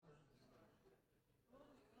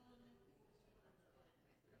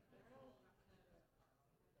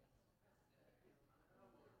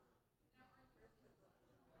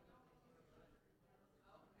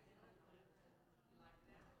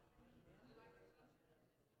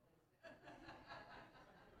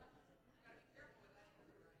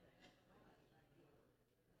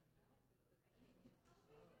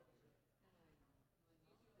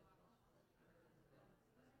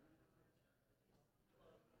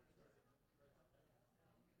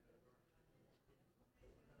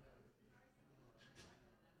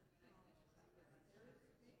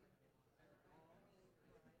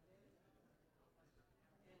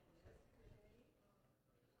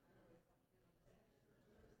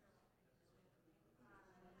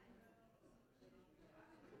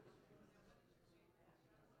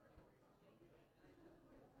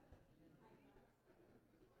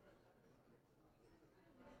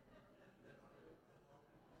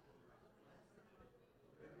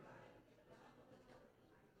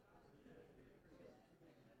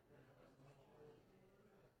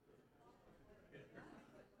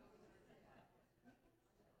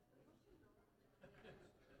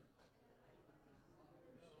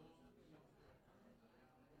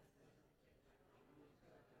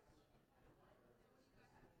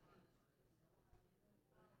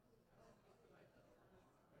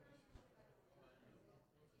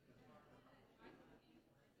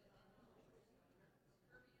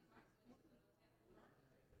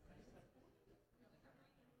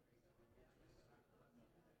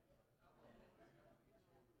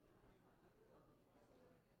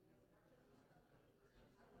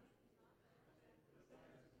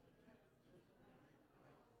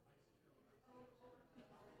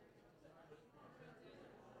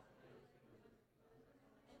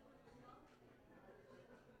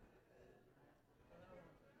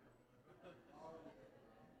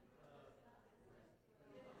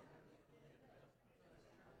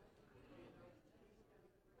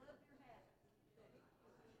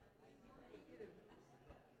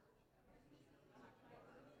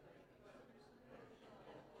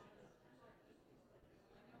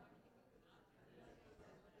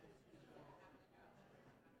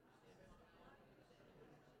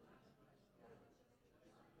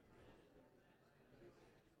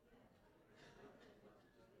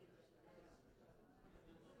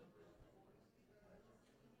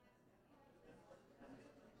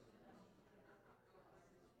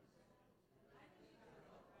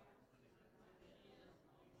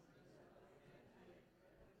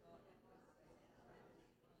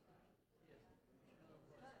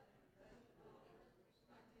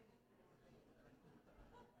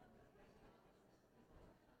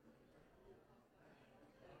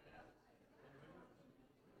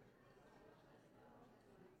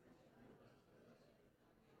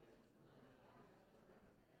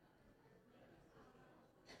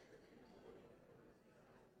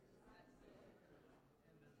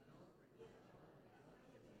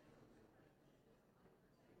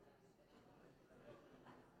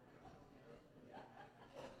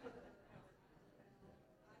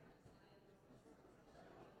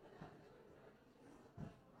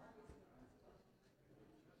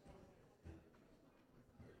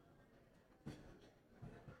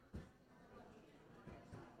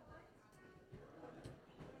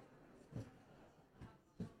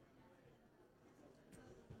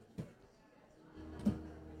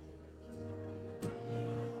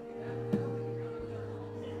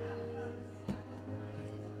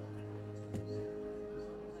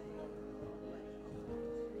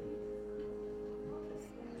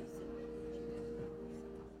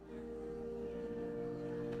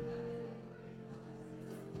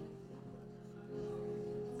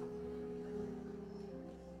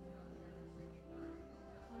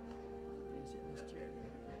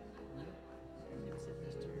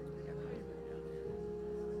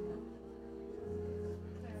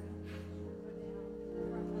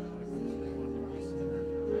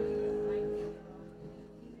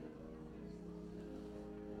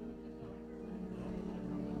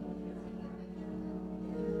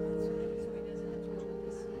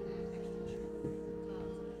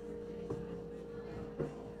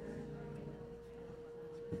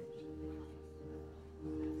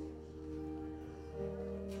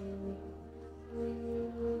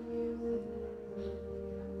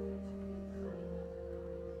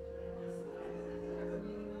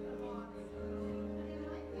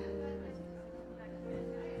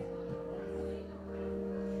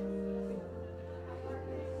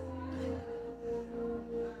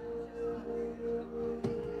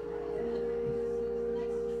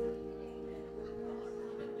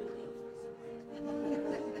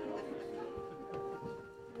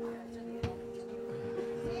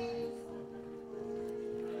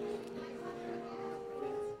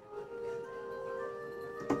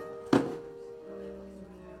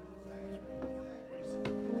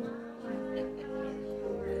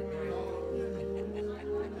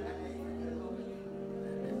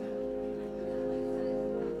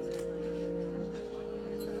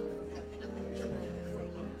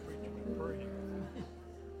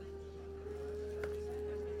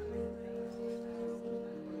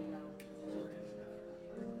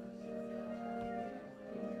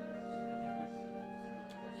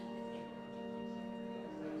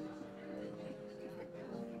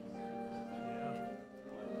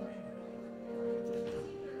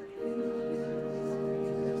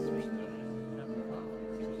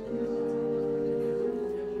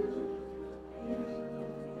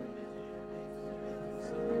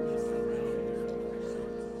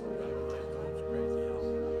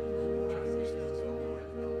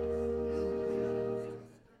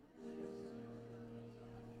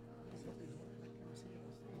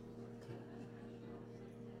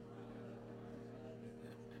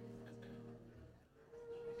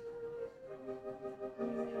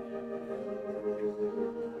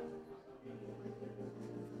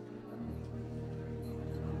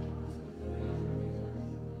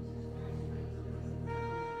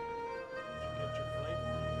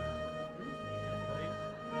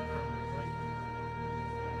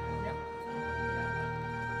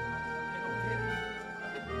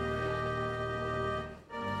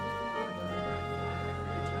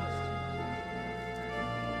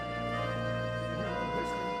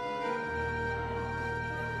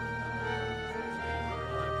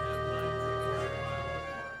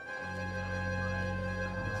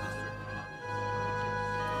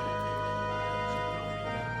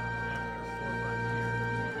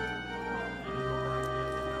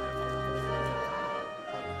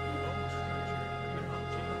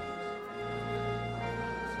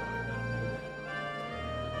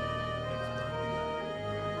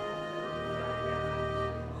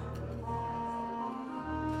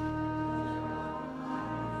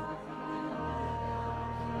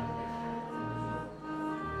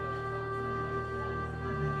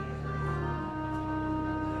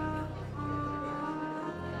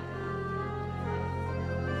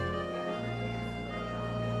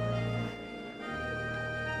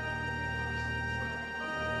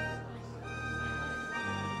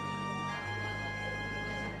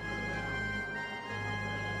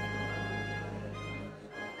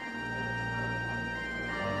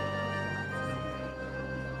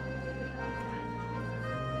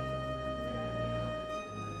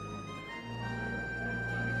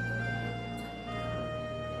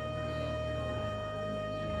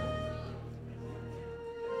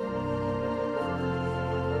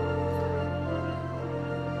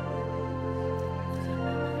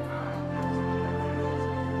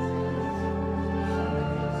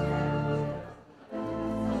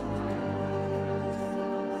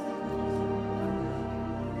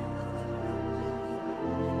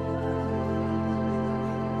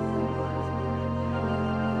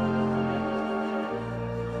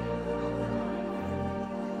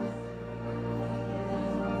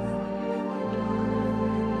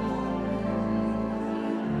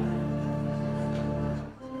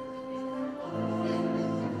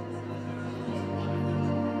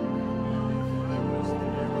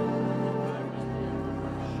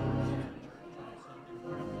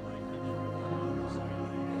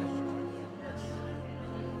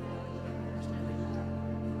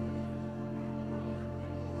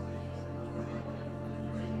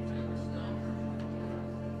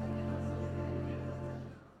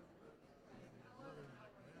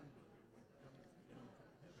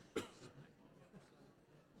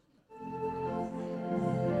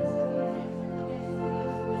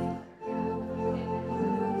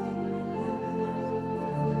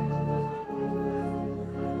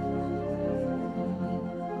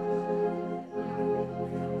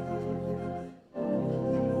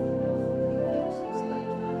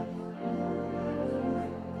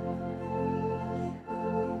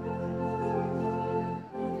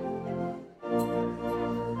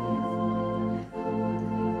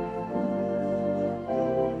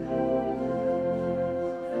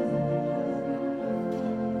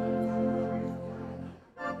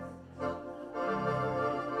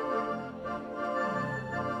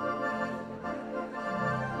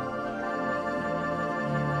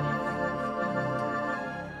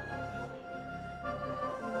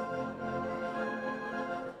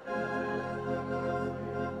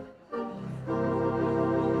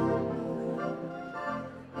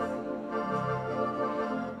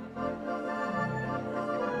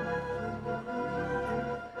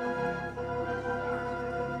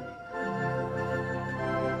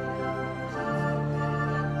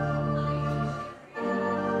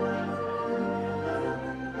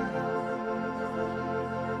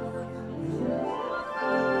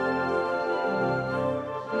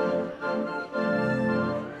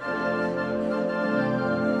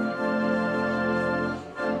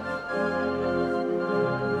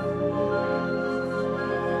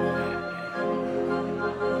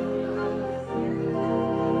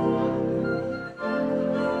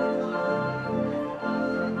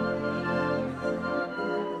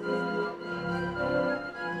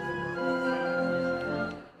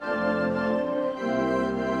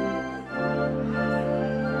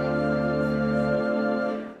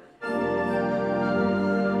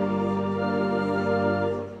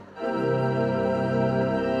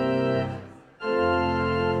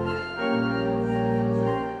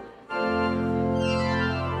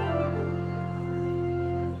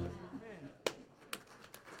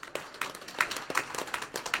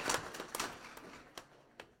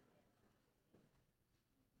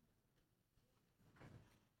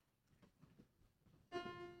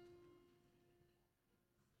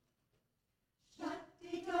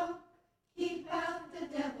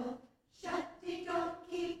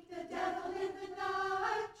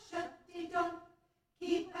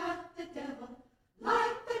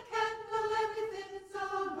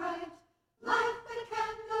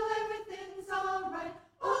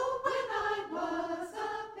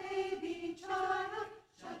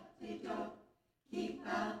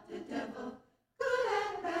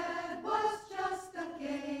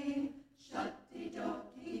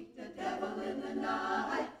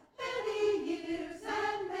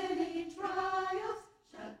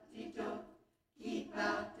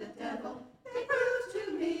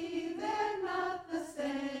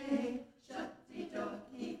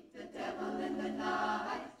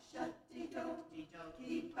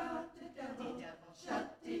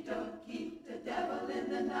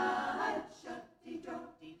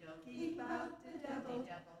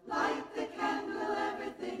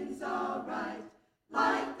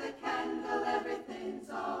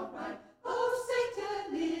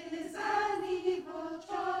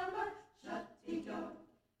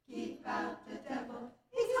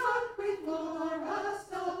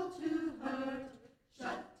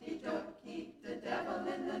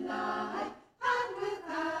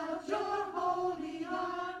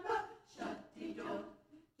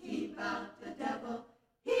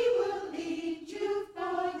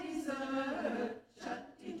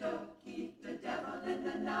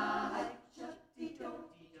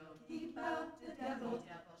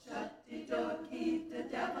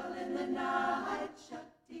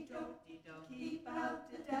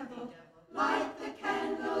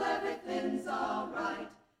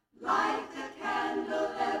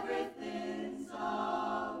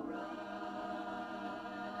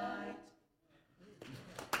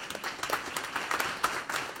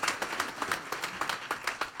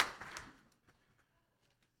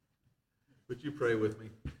Would you pray with me?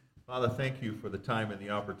 Father, thank you for the time and the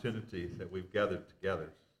opportunity that we've gathered together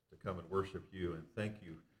to come and worship you, and thank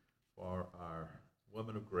you for our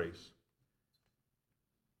women of grace.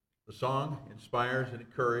 The song inspires and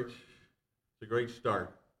encourages. It's a great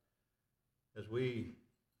start as we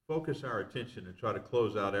focus our attention and try to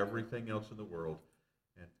close out everything else in the world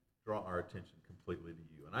and draw our attention completely to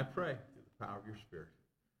you. And I pray through the power of your Spirit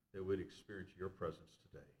that we'd experience your presence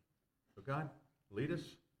today. So God, lead us,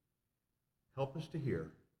 help us to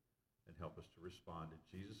hear, and help us to respond.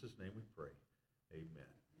 In Jesus' name we pray. Amen.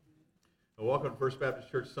 Well, welcome to First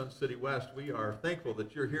Baptist Church, Sun City West. We are thankful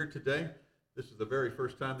that you're here today. This is the very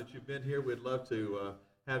first time that you've been here. We'd love to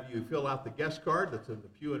have you fill out the guest card that's in the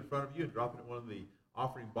pew in front of you and drop it in one of the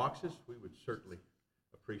offering boxes. We would certainly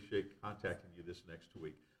appreciate contacting you this next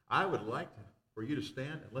week. I would like for you to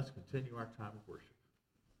stand, and let's continue our time of worship.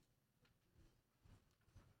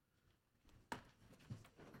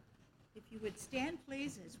 If you would stand,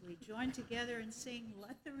 please, as we join together and sing,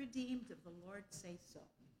 "Let the Redeemed of the Lord Say So."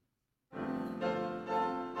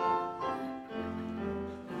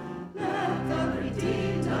 Let the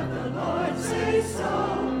redeemed of the Lord say so.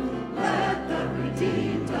 Let the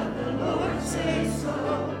redeemed of the Lord say so.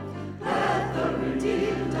 Let the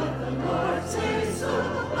redeemed of the Lord say so.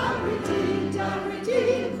 Our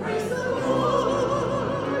redeemed, praise the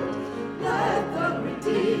Lord. Let the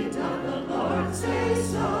redeemed of the Lord say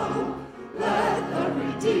so. Let the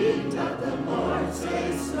redeemed of the Lord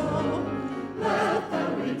say so. Let the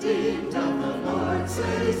redeemed of the Lord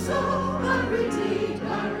say so. Our redeemed,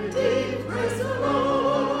 praise the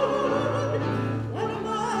Lord. What a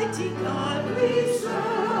mighty God we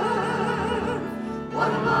serve.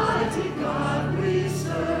 What a mighty God we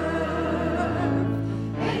serve.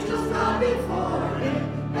 Angels bow before him,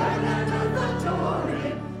 heaven and earth adore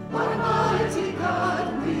him. What a mighty God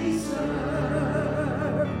we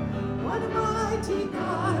serve. What a mighty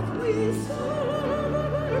God we serve.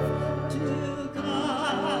 To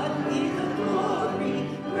God be the glory,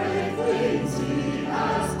 great things he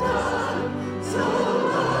has done. So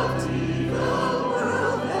loved he the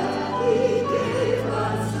world that he gave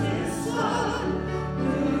us his Son,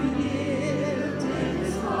 who gives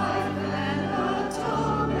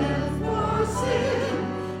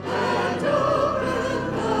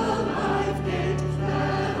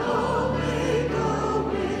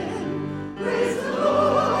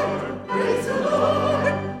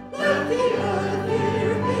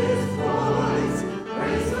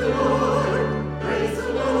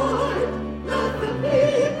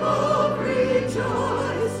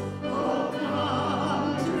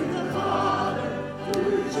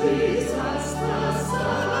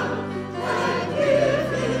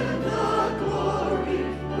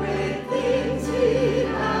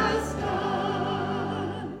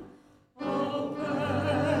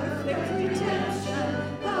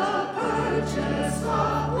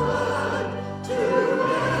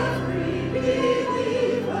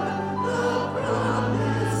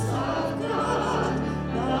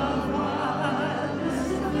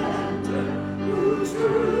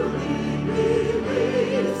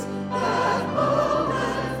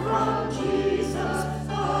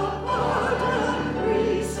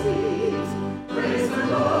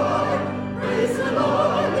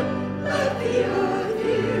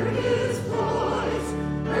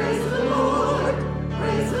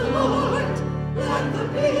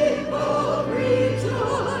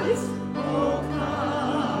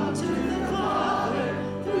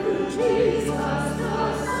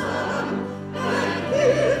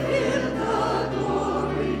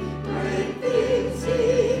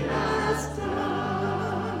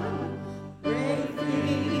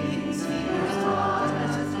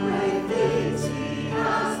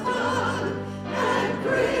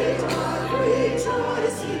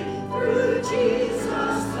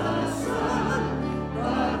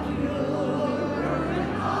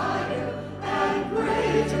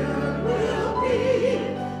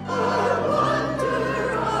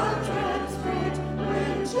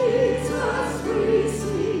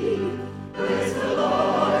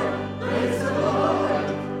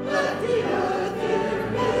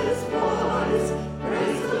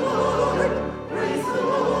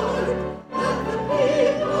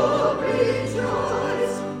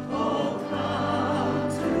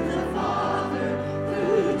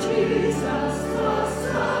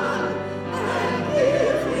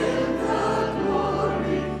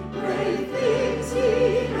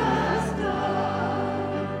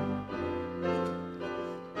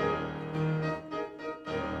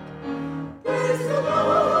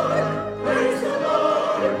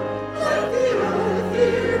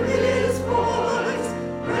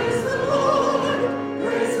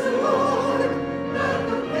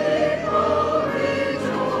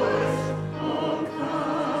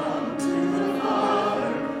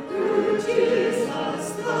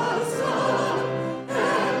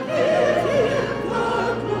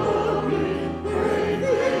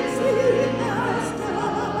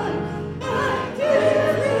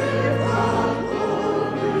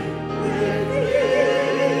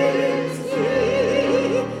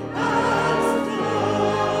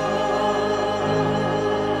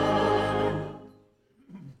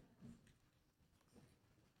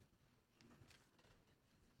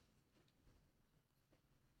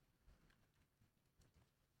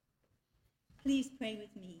Please pray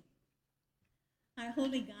with me. Our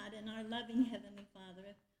holy God and our loving Heavenly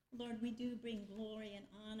Father, Lord, we do bring glory and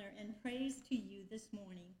honor and praise to you this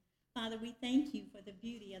morning. Father, we thank you for the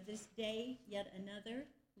beauty of this day, yet another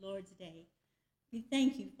Lord's Day. We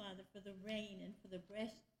thank you, Father, for the rain and for the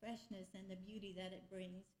freshness and the beauty that it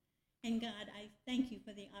brings. And God, I thank you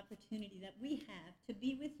for the opportunity that we have to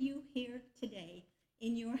be with you here today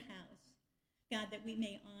in your house. God, that we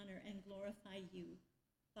may honor and glorify you.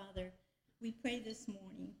 Father, we pray this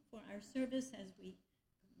morning for our service as we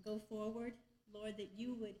go forward. Lord, that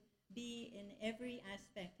you would be in every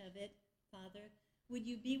aspect of it. Father, would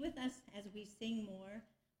you be with us as we sing more,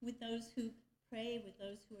 with those who pray, with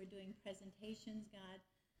those who are doing presentations, God,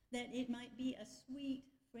 that it might be a sweet,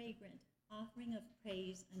 fragrant offering of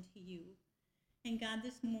praise unto you. And God,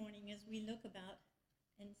 this morning, as we look about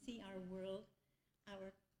and see our world,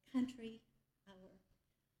 our country, our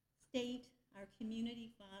state, our community,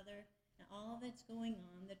 Father, and all that's going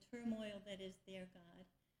on, the turmoil that is there, God,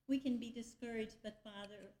 we can be discouraged, but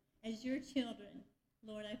Father, as your children,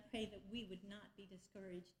 Lord, I pray that we would not be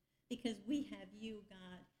discouraged because we have you,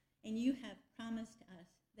 God, and you have promised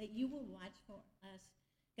us that you will watch for us,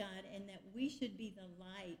 God, and that we should be the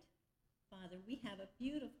light. Father, we have a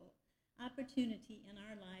beautiful opportunity in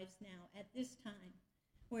our lives now at this time,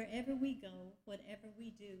 wherever we go, whatever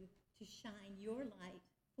we do, to shine your light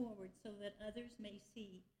forward so that others may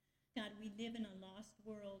see. God, we live in a lost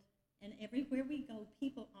world, and everywhere we go,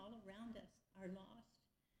 people all around us are lost.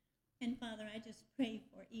 And Father, I just pray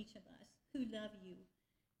for each of us who love you.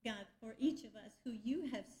 God, for each of us who you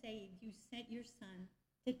have saved, you sent your Son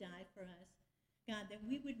to die for us. God, that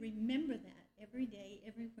we would remember that every day,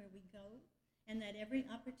 everywhere we go, and that every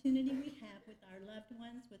opportunity we have with our loved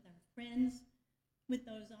ones, with our friends, with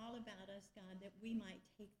those all about us, God, that we might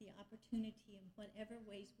take the opportunity in whatever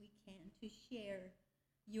ways we can to share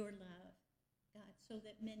your love, God, so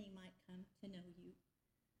that many might come to know you.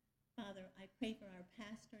 Father, I pray for our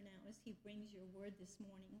pastor now as he brings your word this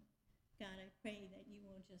morning. God, I pray that you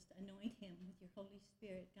will just anoint him with your Holy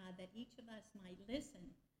Spirit, God, that each of us might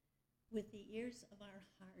listen with the ears of our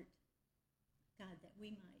heart, God, that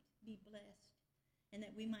we might be blessed and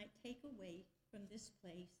that we might take away from this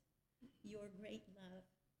place your great love,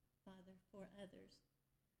 Father, for others,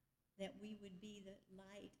 that we would be the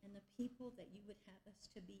light and the people that you would have us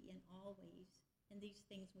to be in all ways. And these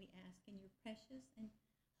things we ask in your precious and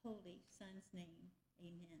holy Son's name.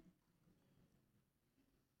 Amen.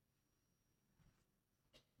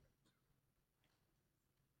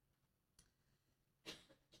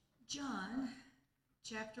 John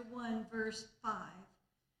chapter 1, verse 5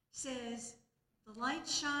 says, "The light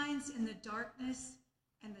shines in the darkness,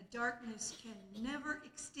 and the darkness can never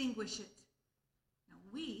extinguish it." Now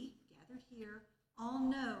we, gathered here, all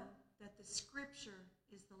know that the Scripture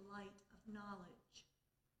is the light of knowledge.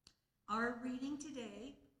 Our reading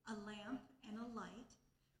today, "A Lamp and a Light,"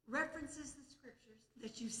 references the Scriptures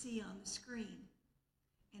that you see on the screen.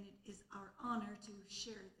 And it is our honor to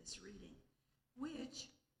share this reading, which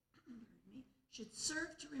should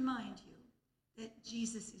serve to remind you that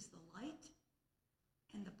Jesus is the light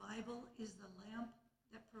and the Bible is the lamp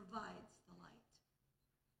that provides the light.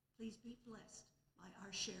 Please be blessed by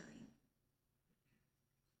our sharing.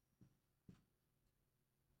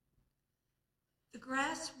 "The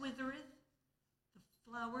grass withereth, the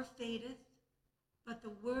flower fadeth, but the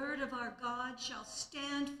word of our God shall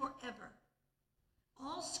stand forever.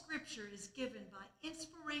 All Scripture is given by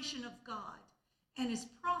inspiration of God and is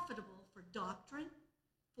profitable for doctrine,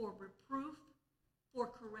 for reproof,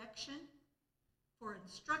 for correction, for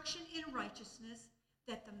instruction in righteousness,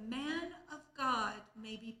 that the man of God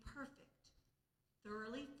may be perfect,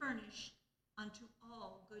 thoroughly furnished unto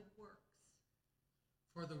all good works."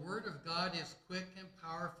 For the word of God is quick and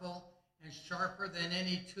powerful and sharper than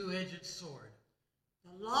any two-edged sword.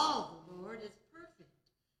 The law of the Lord is perfect,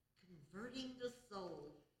 converting the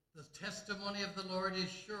soul. The testimony of the Lord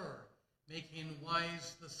is sure, making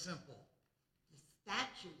wise the simple. The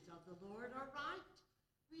statutes of the Lord are right,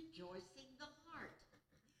 rejoicing the heart.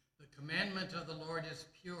 The commandment of the Lord is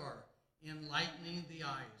pure, enlightening the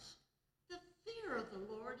eyes. The fear of the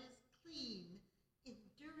Lord is clean,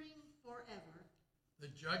 enduring forever. The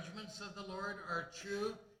judgments of the Lord are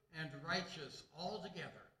true and righteous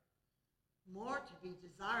altogether. More to be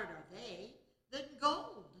desired are they than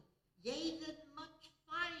gold, yea, than much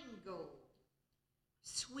fine gold.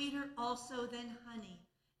 Sweeter also than honey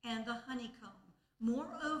and the honeycomb.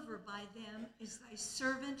 Moreover, by them is thy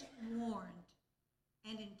servant warned,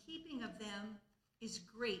 and in keeping of them is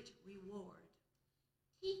great reward.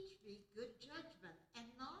 Teach me good judgment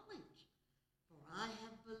and knowledge, for I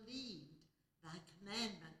have believed thy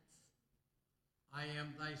commandments. I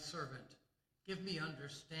am thy servant. Give me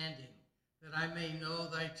understanding, that I may know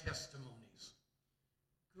thy testimonies.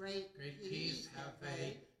 Great peace have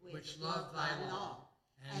they which love thy law,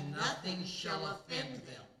 and nothing shall offend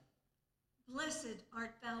them. Blessed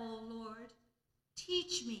art thou, O Lord.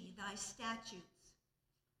 Teach me thy statutes.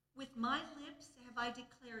 With my lips have I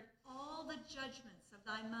declared all the judgments of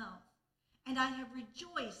thy mouth, and I have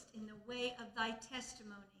rejoiced in the way of thy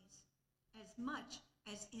testimonies, as much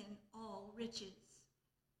as in all riches.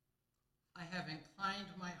 I have inclined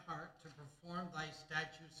my heart to perform thy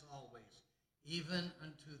statutes always, even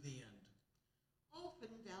unto the end. Open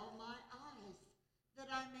thou my eyes, that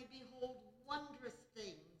I may behold wondrous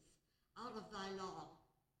things out of thy law.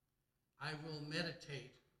 I will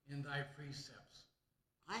meditate in thy precepts.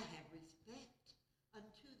 I have respect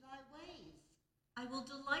unto thy ways. I will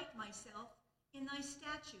delight myself in thy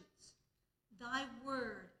statutes. Thy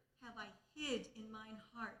word have I hid in mine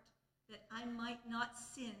heart, that I might not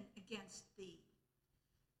sin against thee.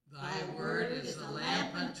 Thy word is a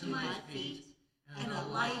lamp unto my feet, and a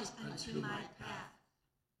light unto my path.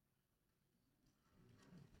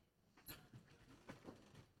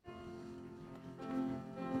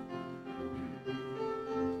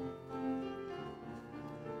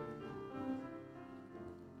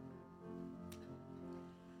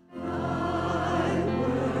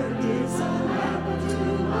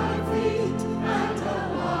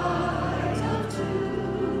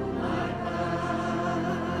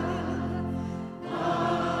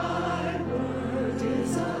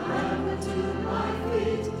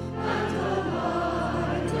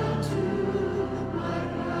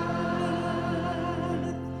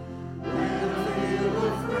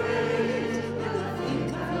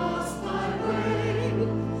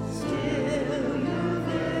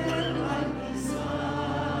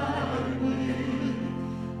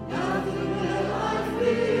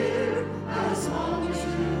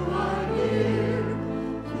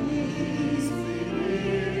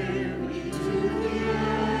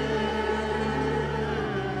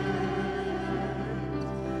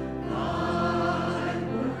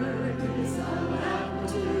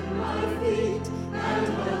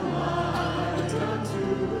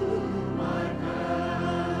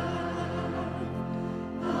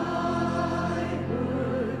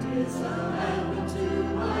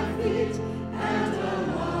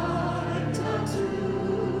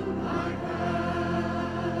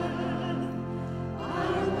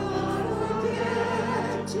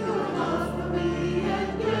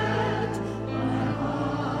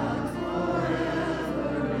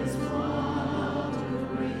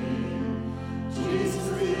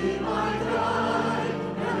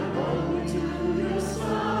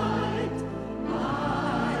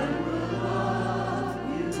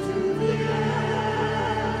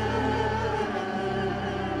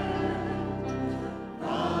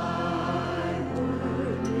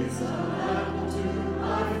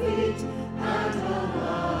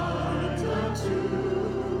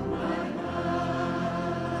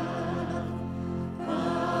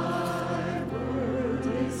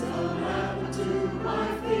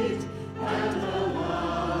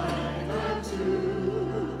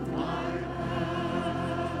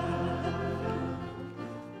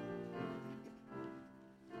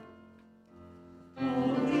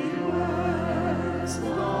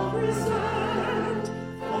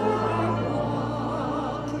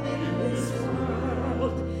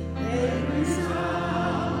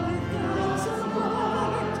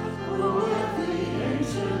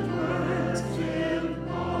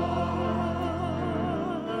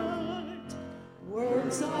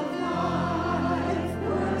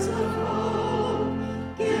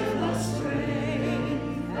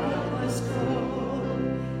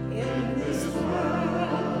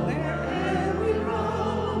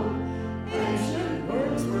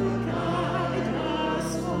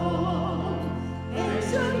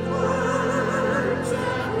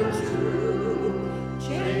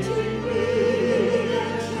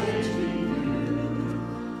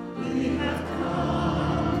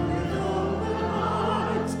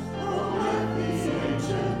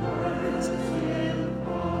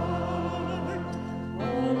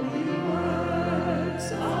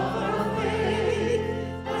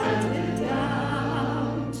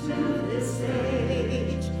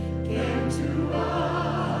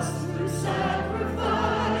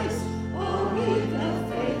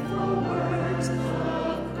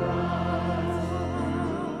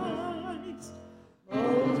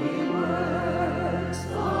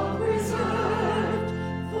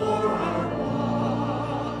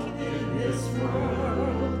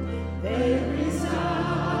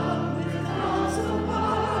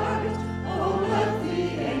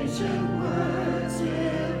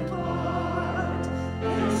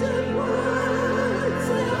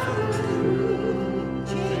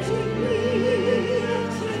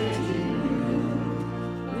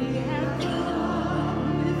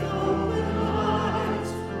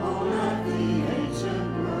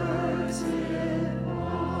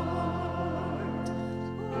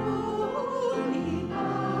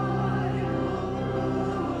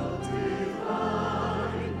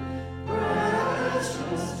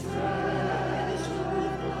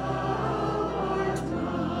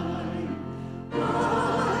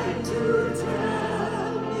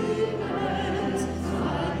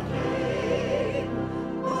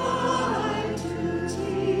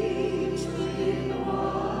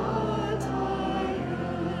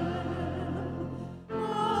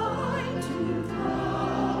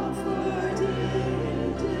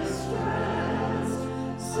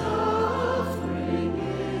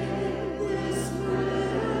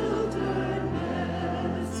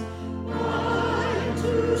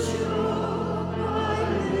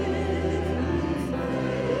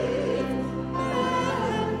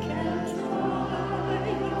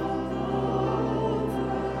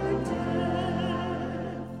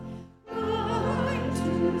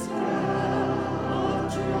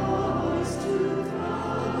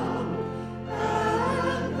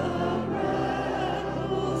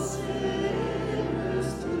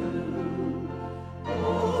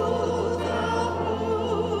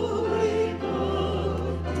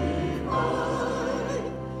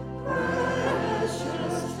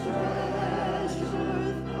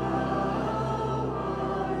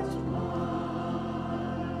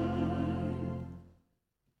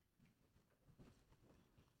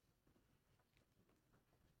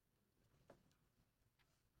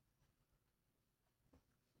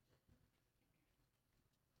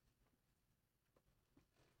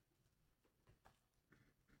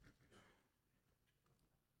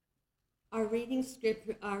 Our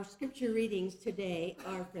scripture readings today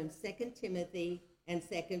are from 2 Timothy and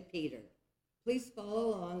 2 Peter. Please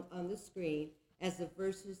follow along on the screen as the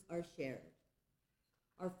verses are shared.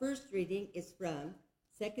 Our first reading is from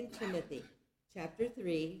 2 Timothy chapter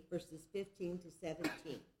 3, verses 15 to 17.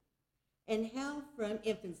 And how from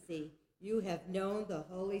infancy you have known the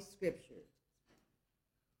Holy Scriptures.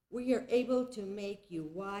 We are able to make you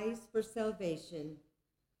wise for salvation.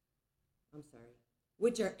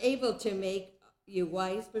 Which are able to make you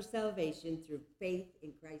wise for salvation through faith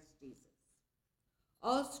in Christ Jesus.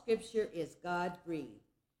 All Scripture is God-breathed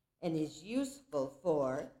and is useful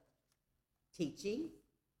for teaching,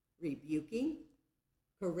 rebuking,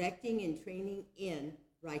 correcting, and training in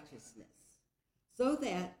righteousness, so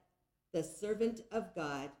that the servant of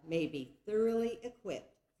God may be thoroughly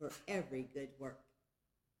equipped for every good work.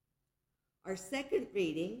 Our second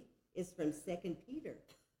reading is from 2 Peter,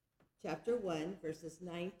 chapter 1, verses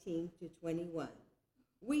 19 to 21.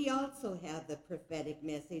 We also have the prophetic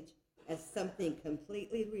message as something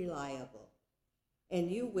completely reliable, and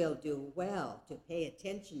you will do well to pay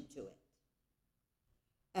attention to it,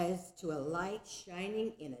 as to a light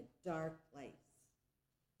shining in a dark place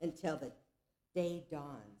until the day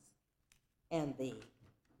dawns and the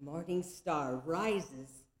morning star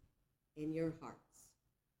rises in your hearts.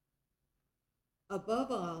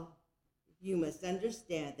 Above all, you must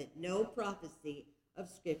understand that no prophecy of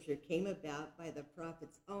Scripture came about by the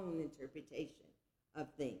prophet's own interpretation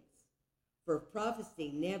of things. For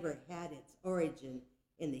prophecy never had its origin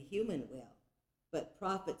in the human will, but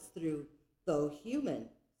prophets, though human,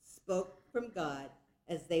 spoke from God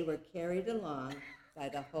as they were carried along by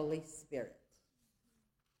the Holy Spirit.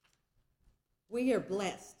 We are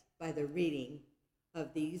blessed by the reading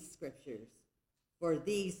of these scriptures, for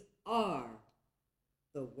these are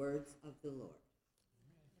the words of the Lord.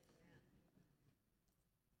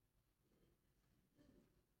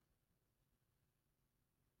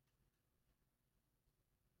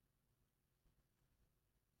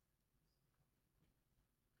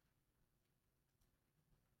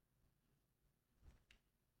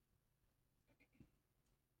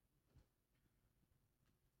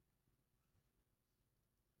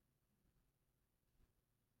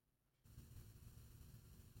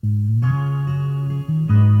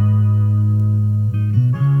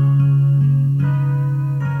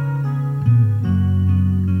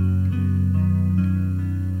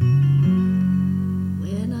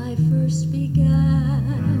 When I first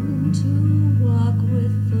began to walk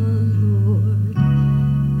with the Lord,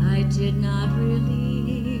 I did not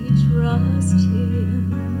really trust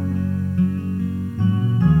Him.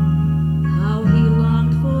 How He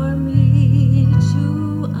longed for me to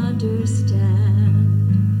understand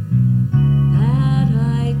that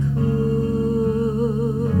I could.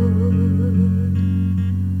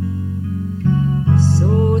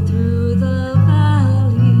 So through the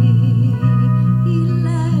valley He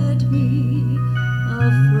led me,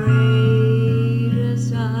 afraid as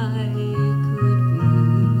I could be.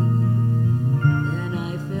 Then I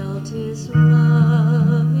felt His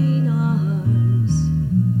loving arms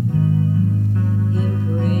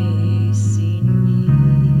embracing me.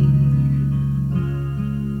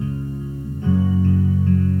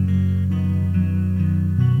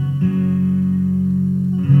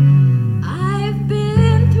 I've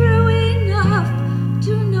been through enough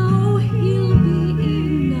to know He'll be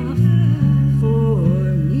enough for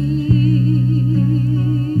me.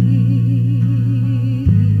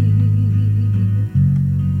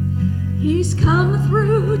 He's come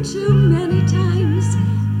through too many times,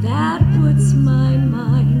 that puts my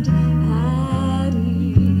mind at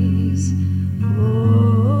ease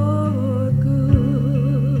for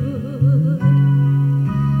good.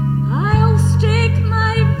 I'll stake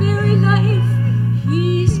my very life,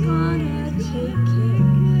 He's gonna take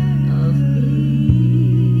care of me.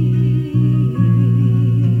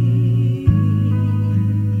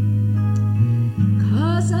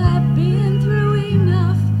 'Cause I've been through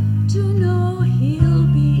enough to know He'll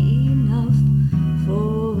be enough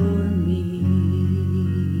for me.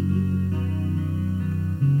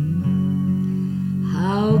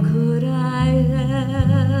 How could I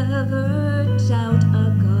ever doubt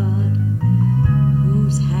a God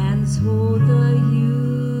whose hands hold the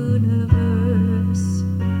universe?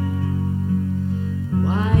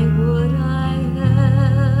 Why would I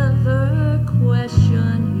ever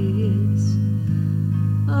question His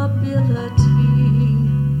ability?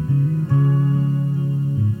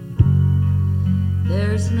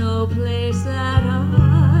 There's no place that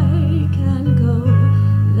I can go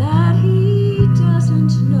that He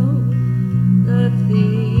doesn't know the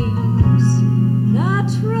things that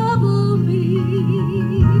trouble me.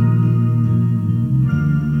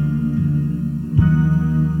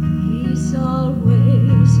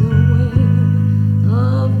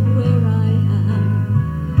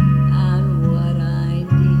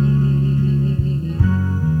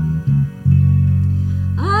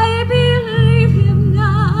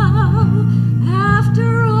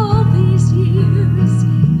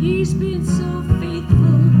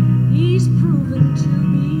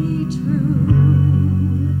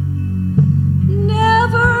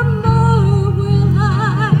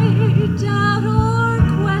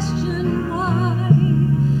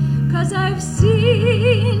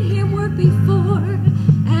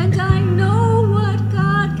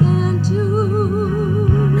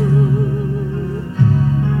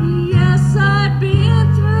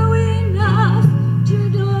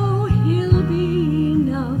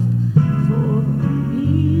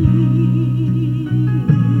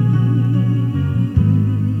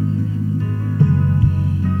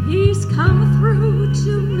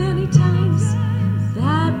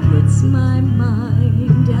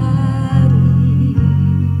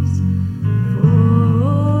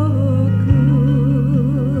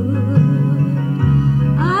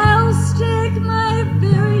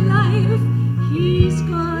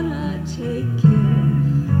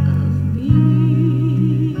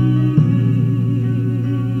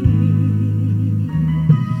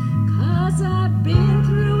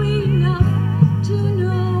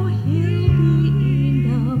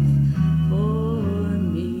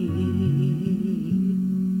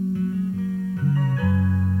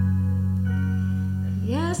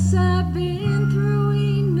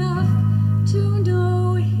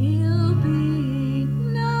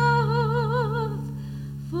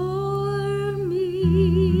 Thank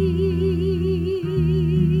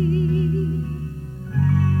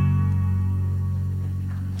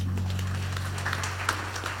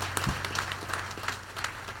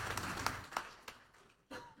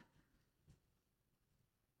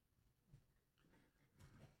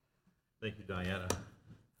you, Diana.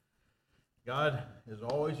 God is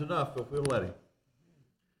always enough if we'll let him.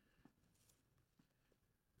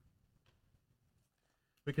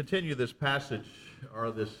 We continue this passage,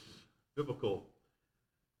 or this biblical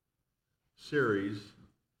series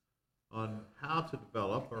on how to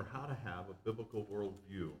develop or how to have a biblical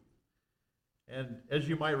worldview. And as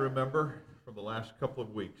you might remember from the last couple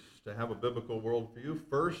of weeks, to have a biblical worldview,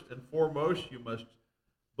 first and foremost, you must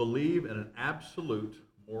believe in an absolute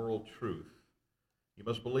moral truth. You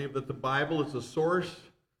must believe that the Bible is the source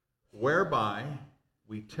whereby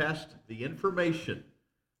we test the information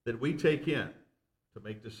that we take in to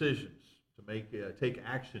make decisions, to take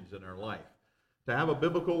actions in our life. To have a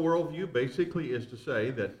biblical worldview basically is to say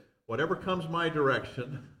that whatever comes my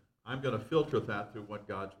direction, I'm going to filter that through what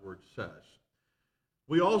God's Word says.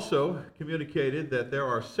 We also communicated that there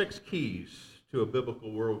are 6 keys to a biblical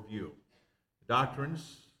worldview.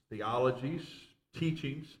 Doctrines, theologies,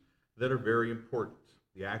 teachings that are very important.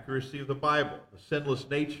 The accuracy of the Bible, the sinless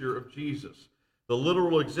nature of Jesus, the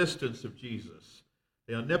literal existence of Jesus,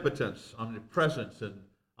 the omnipotence, omnipresence, and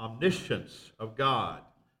omniscience of God,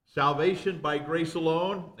 salvation by grace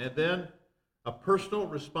alone, and then a personal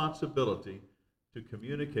responsibility to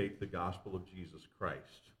communicate the gospel of Jesus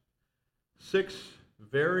Christ. 6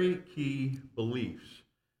 very key beliefs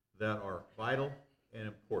that are vital and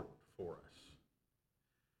important for us.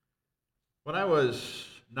 When I was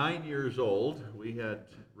 9 years old, we had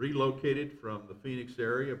relocated from the Phoenix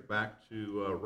area back to